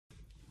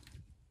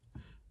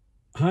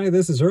Hi,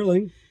 this is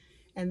Erling.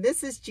 And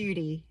this is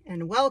Judy,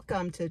 and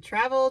welcome to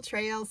Travel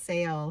Trail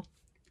Sail.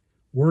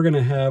 We're going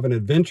to have an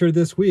adventure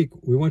this week.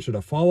 We want you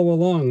to follow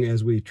along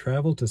as we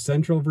travel to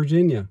Central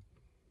Virginia.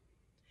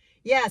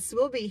 Yes,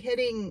 we'll be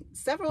hitting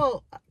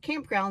several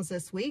campgrounds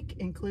this week,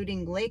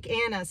 including Lake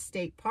Anna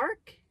State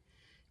Park,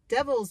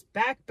 Devil's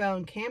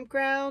Backbone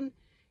Campground,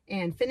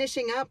 and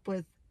finishing up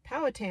with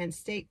Powhatan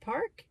State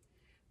Park,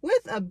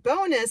 with a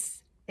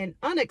bonus and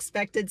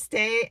unexpected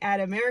stay at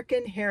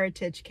American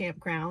Heritage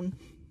Campground.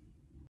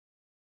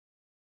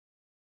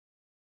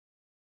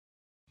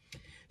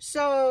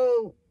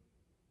 So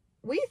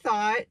I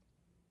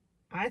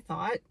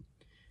thought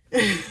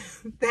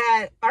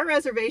that our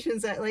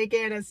reservations at Lake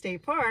Anna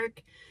State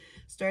Park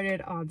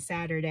started on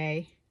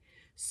Saturday.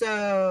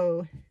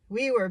 So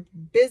we were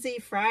busy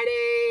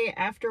Friday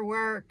after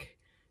work,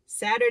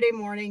 Saturday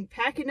morning,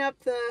 packing up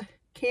the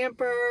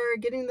camper,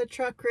 getting the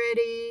truck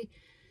ready,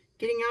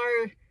 getting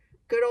our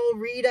good old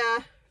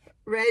Rita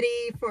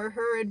ready for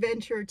her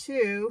adventure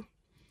too.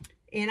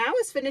 And I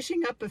was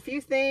finishing up a few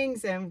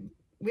things and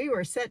we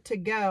were set to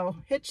go,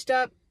 hitched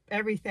up,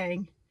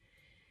 everything.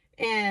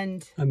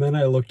 And then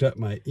I looked at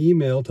my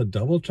email to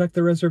double check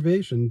the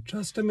reservation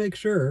just to make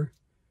sure.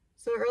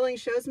 So Erling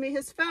shows me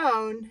his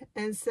phone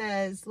and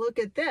says, look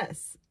at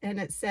this. And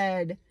it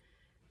said,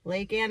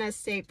 Lake Anna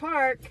State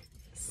Park,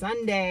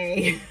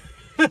 Sunday.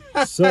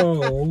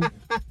 So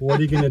what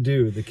are you going to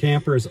do? The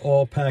camper is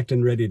all packed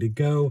and ready to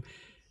go.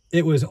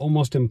 It was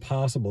almost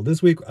impossible.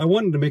 This week, I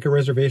wanted to make a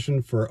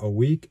reservation for a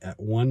week at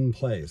one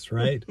place,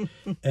 right?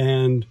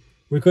 And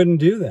we couldn't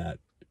do that.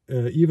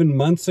 Even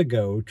months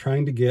ago,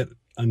 trying to get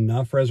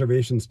enough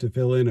reservations to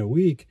fill in a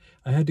week,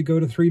 I had to go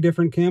to 3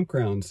 different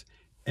campgrounds.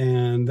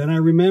 And then I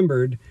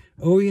remembered,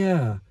 oh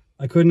yeah,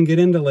 I couldn't get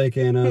into Lake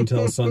Anna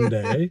until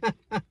Sunday.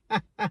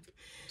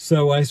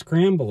 So I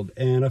scrambled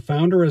and I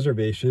found a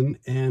reservation,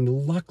 and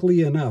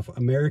luckily enough,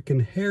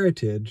 American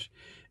Heritage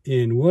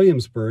in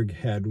Williamsburg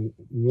had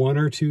 1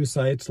 or 2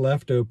 sites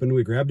left open.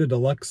 We grabbed a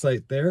deluxe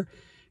site there.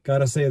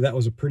 Gotta say, that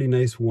was a pretty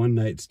nice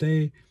one-night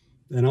stay.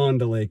 And on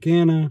to Lake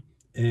Anna,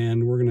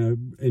 and we're gonna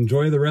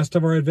enjoy the rest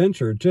of our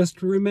adventure.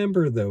 Just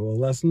remember though, a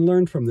lesson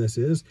learned from this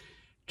is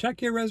check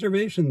your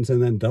reservations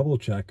and then double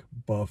check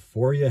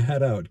before you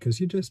head out, because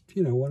you just,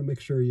 want to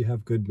make sure you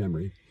have good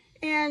memory.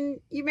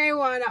 And you may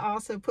want to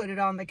also put it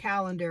on the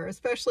calendar,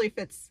 especially if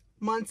it's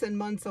months and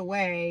months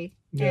away.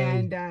 Yeah.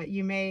 And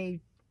you may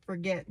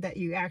forget that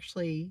you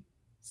actually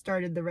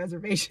started the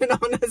reservation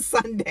on a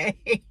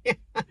Sunday.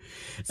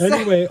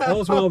 Anyway,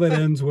 all's well that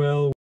ends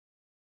well.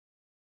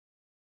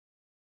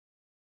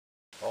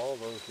 All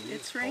those leaves.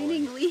 It's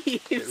raining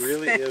leaves. It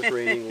really is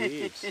raining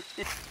leaves.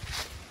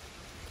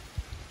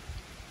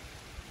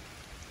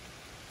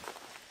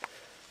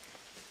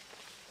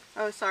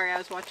 Oh, sorry, I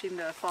was watching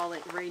the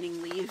falling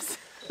raining leaves.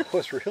 It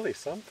was really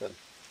something.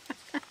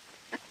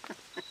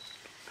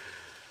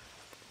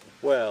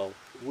 Well,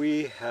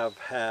 we have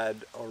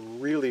had a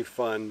really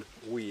fun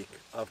week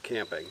of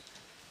camping.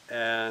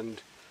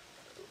 And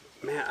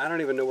man, I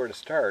don't even know where to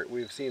start.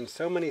 We've seen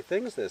so many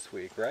things this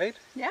week, right?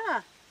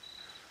 Yeah.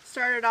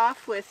 Started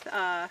off with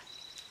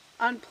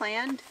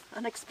unplanned,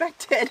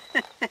 unexpected.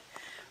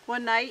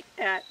 One night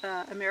at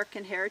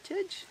American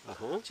Heritage,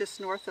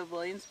 just north of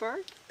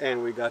Williamsburg.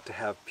 And we got to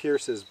have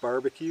Pierce's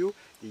barbecue.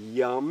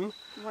 Yum.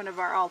 One of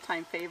our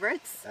all-time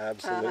favorites.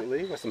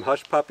 Absolutely. With some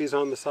hush puppies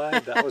on the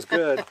side. That was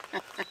good.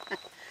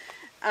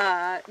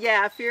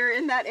 Yeah, if you're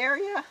in that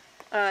area,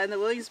 in the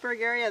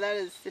Williamsburg area,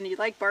 and you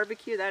like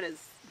barbecue, that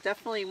is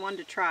definitely one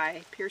to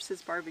try.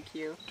 Pierce's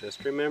barbecue.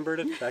 Just remember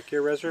to check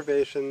your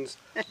reservations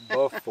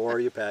before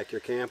you pack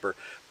your camper.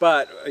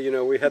 But,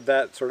 we had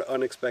that sort of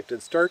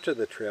unexpected start to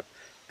the trip,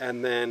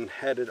 and then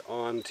headed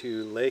on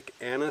to Lake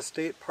Anna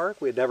State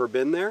Park. We had never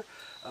been there.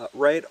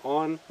 Right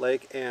on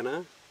Lake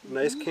Anna.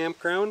 Nice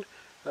campground.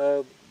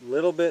 A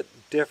little bit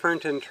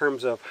different in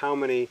terms of how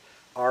many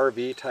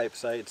RV type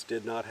sites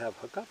did not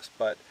have hookups,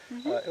 but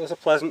it was a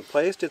pleasant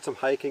place. Did some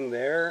hiking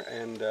there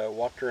and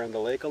walked around the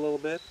lake a little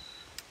bit.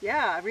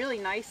 Yeah, a really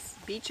nice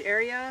beach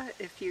area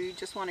if you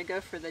just want to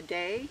go for the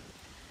day.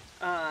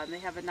 They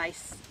have a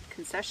nice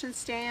concession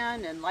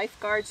stand and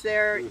lifeguards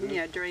there,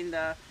 during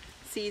the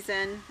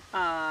season.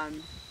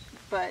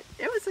 But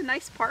it was a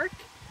nice park.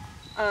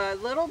 A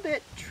little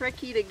bit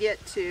tricky to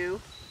get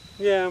to.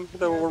 Yeah,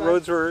 the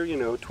roads were,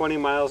 20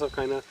 miles of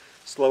kind of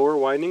slower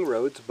winding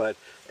roads, but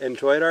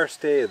enjoyed our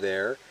stay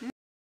there.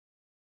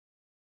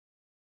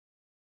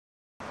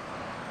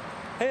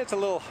 Hey, it's a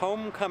little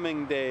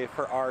homecoming day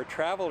for our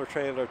traveler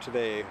trailer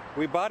today.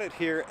 We bought it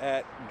here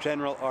at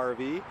General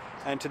RV,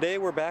 and today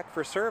we're back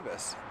for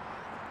service.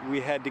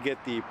 We had to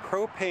get the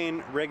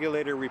propane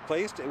regulator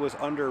replaced. It was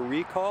under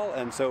recall,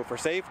 and so for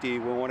safety,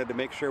 we wanted to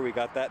make sure we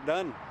got that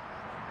done.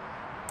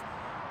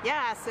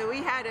 Yeah, so we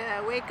had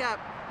to wake up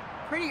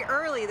pretty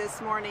early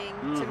this morning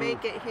to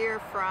make it here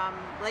from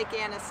Lake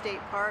Anna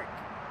State Park,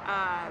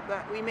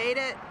 but we made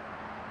it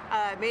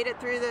Made it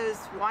through those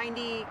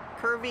windy,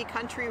 curvy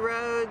country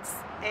roads,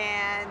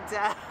 and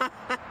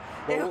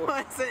it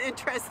was an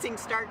interesting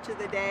start to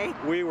the day.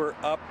 We were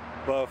up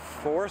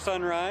before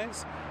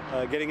sunrise,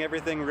 getting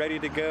everything ready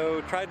to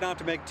go. Tried not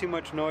to make too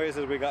much noise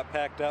as we got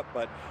packed up,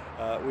 but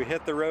we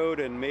hit the road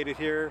and made it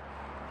here.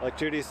 Like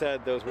Judy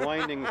said, those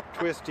winding,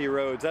 twisty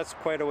roads, that's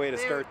quite a way to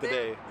start the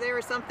day. There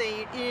was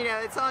something, you know,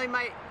 it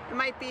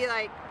might be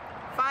like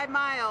 5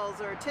 miles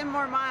or 10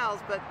 more miles,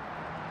 but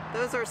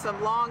those are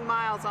some long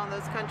miles on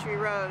those country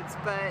roads.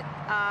 But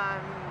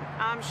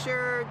I'm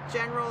sure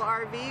General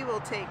RV will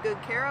take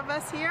good care of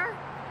us here,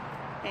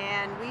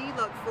 and we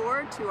look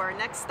forward to our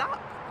next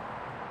stop.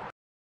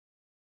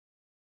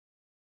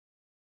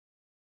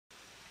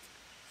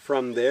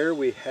 From there,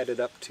 we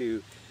headed up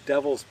to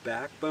Devil's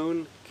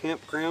Backbone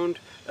Campground.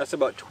 That's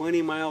about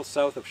 20 miles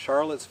south of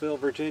Charlottesville,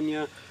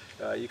 Virginia.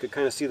 You could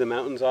kind of see the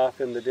mountains off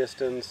in the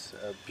distance.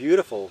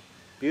 Beautiful,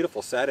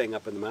 beautiful setting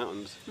up in the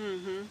mountains.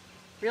 Mm-hmm.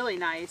 Really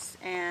nice,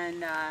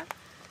 and a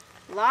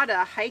lot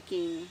of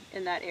hiking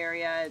in that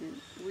area.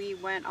 And we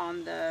went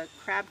on the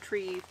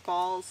Crabtree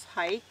Falls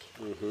hike,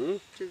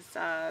 which is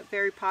a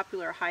very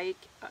popular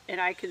hike, and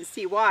I can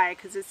see why,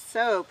 because it's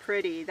so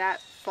pretty.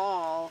 That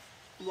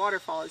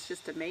waterfall is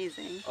just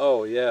amazing.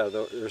 Oh yeah,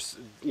 there's,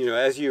 you know,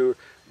 as you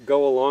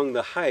go along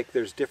the hike,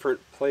 there's different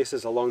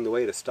places along the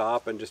way to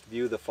stop and just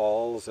view the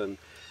falls, and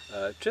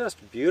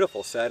just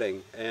beautiful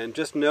setting. And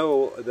just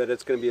know that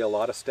it's going to be a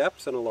lot of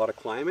steps and a lot of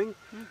climbing,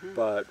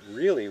 but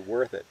really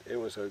worth it. It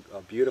was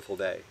a beautiful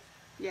day.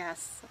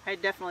 Yes, I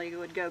definitely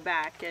would go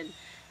back. And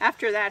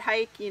after that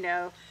hike, you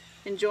know,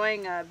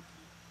 enjoying a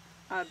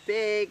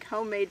big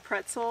homemade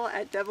pretzel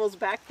at Devil's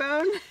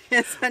Backbone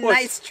is a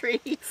nice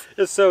treat.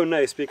 It's so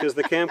nice because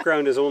the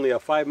campground is only a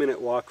 5-minute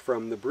walk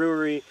from the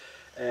brewery,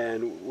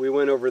 and we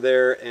went over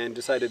there and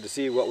decided to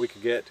see what we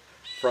could get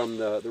from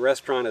the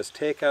restaurant as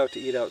takeout to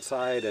eat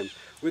outside, and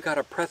we got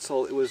a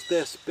pretzel. It was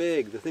this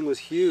big. The thing was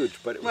huge,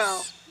 but it was...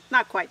 Well,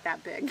 not quite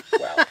that big.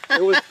 Well,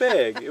 it was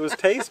big. It was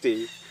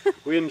tasty.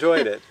 We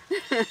enjoyed it.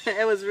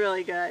 It was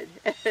really good.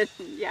 And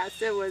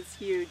yes, it was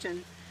huge.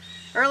 And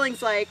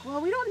Erling's like,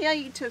 well, we don't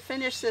need to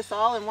finish this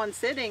all in one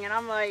sitting. And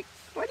I'm like,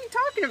 what are you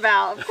talking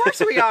about? Of course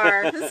we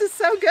are. This is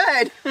so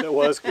good. It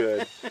was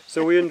good.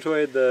 So we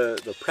enjoyed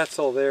the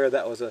pretzel there.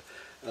 That was a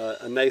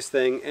nice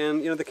thing.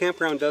 And, you know, the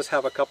campground does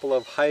have a couple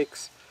of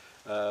hikes.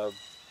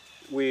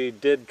 We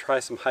did try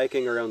some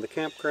hiking around the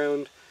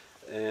campground,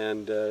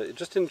 and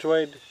just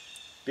enjoyed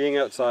being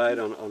outside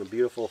on a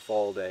beautiful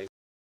fall day.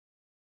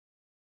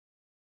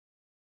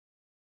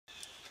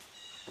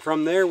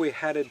 From there we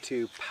headed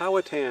to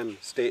Powhatan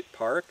State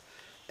Park,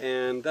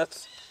 and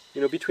that's,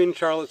 you know, between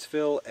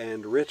Charlottesville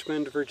and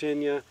Richmond,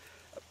 Virginia.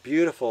 A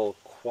beautiful,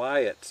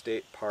 quiet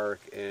state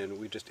park, and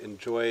we just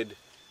enjoyed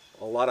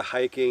a lot of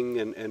hiking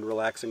and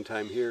relaxing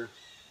time here.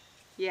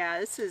 Yeah,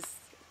 this is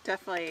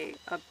definitely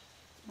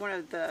one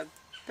of the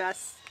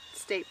best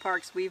state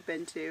parks we've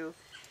been to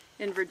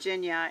in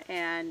Virginia,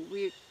 and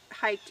we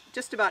hiked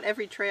just about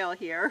every trail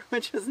here,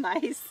 which was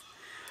nice.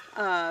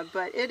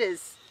 But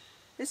it's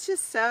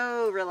just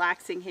so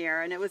relaxing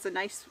here, and it was a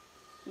nice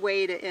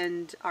way to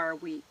end our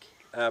week.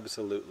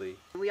 Absolutely.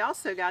 We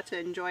also got to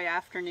enjoy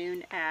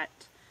afternoon at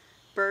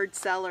Byrd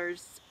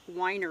Cellars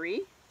Winery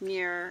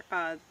near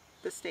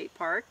the state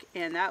park,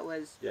 and that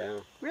was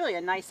really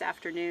a nice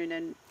afternoon,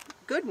 and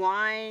good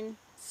wine,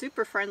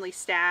 super friendly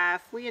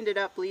staff. We ended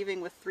up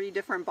leaving with 3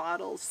 different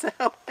bottles,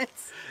 so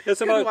it's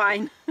good about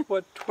wine.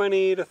 What,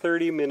 20 to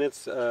 30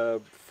 minutes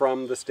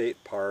from the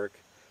state park,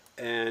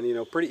 and, you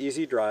know, pretty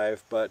easy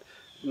drive, but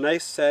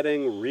nice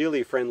setting,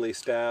 really friendly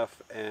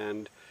staff.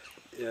 And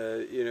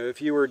you know,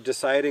 if you were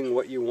deciding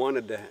what you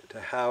wanted to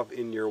have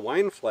in your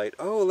wine flight,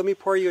 oh, let me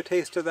pour you a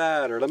taste of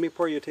that, or let me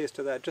pour you a taste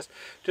of that, just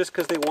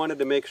because they wanted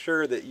to make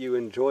sure that you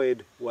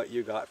enjoyed what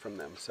you got from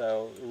them.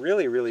 So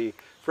really, really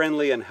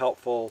friendly and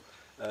helpful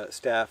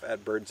staff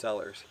at Byrd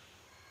Cellars.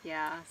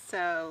 Yeah,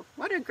 so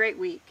what a great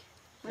week.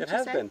 It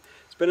has been.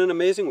 It's been an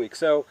amazing week.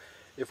 So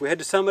if we had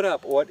to sum it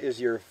up, what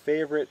is your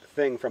favorite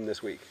thing from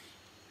this week?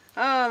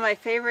 Oh, my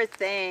favorite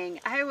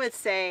thing, I would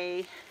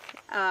say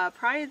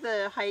probably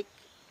the hike,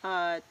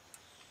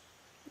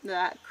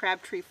 that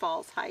Crabtree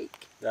Falls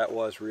hike. That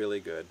was really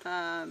good.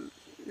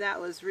 That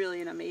was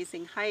really an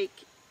amazing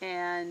hike,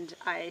 and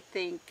I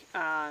think,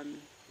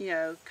 you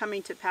know,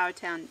 coming to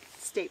Powhatan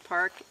State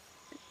Park,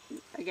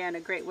 again, a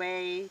great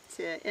way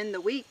to end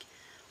the week.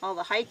 All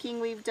the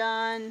hiking we've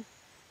done,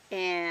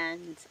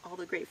 and all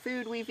the great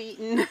food we've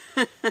eaten.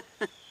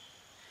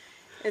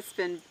 It's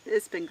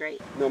been great.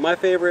 No, my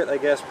favorite, I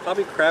guess,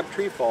 probably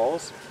Crabtree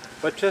Falls,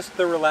 but just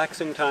the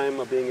relaxing time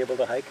of being able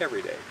to hike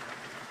every day.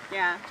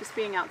 Yeah, just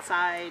being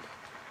outside,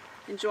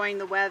 enjoying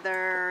the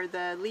weather,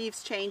 the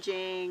leaves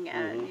changing,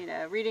 and you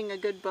know, reading a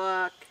good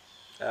book.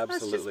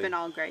 Absolutely. It's just been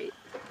all great.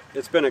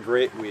 It's been a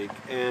great week,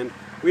 and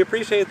we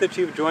appreciate that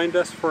you've joined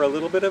us for a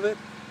little bit of it.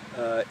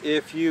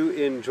 If you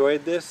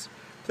enjoyed this,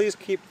 please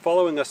keep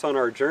following us on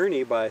our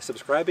journey by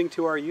subscribing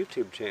to our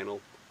YouTube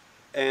channel.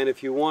 And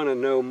if you want to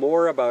know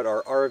more about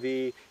our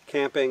RV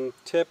camping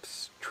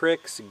tips,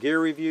 tricks, gear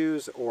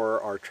reviews,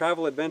 or our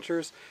travel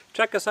adventures,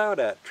 check us out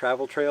at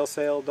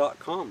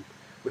traveltrailsail.com.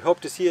 We hope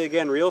to see you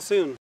again real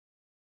soon.